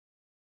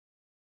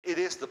it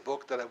is the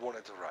book that I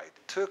wanted to write.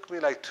 It took me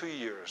like 2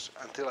 years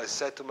until I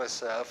said to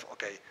myself,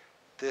 okay,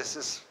 this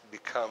is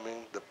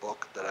becoming the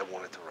book that I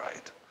wanted to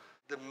write.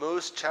 The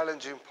most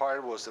challenging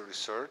part was the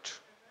research.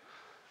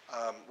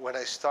 When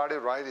I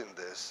started writing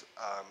this,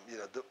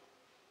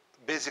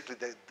 basically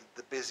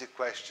the basic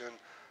question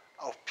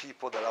of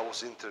people that I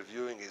was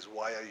interviewing is,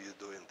 why are you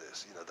doing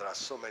this? There are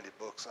so many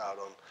books out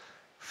on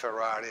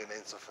Ferrari and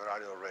Enzo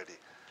Ferrari already.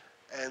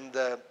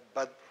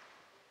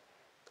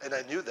 And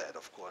I knew that,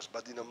 of course,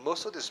 but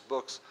most of these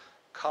books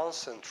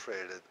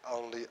concentrated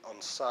only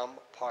on some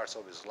parts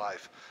of his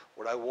life.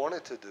 What I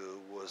wanted to do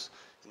was,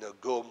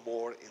 go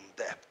more in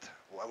depth.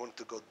 I wanted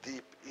to go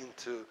deep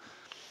into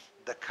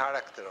the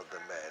character of the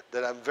man.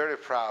 That I'm very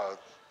proud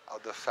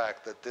of the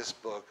fact that this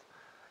book,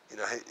 it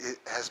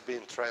has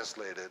been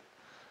translated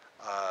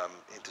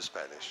into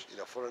Spanish.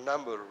 For a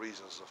number of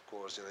reasons, of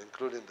course,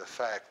 including the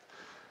fact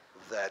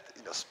that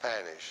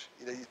Spanish.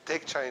 You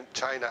take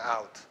China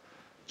out.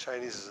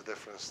 Chinese is a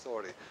different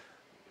story,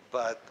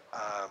 but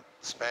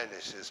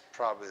Spanish is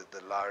probably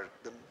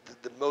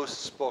the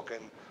most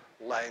spoken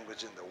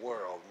language in the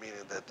world.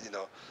 Meaning that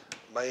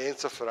my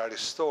Enzo Ferrari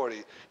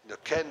story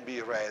can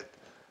be read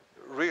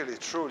really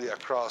truly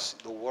across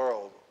the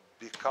world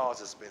because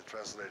it's been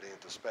translated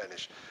into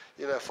Spanish.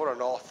 For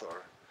an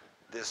author,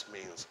 this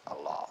means a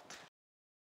lot.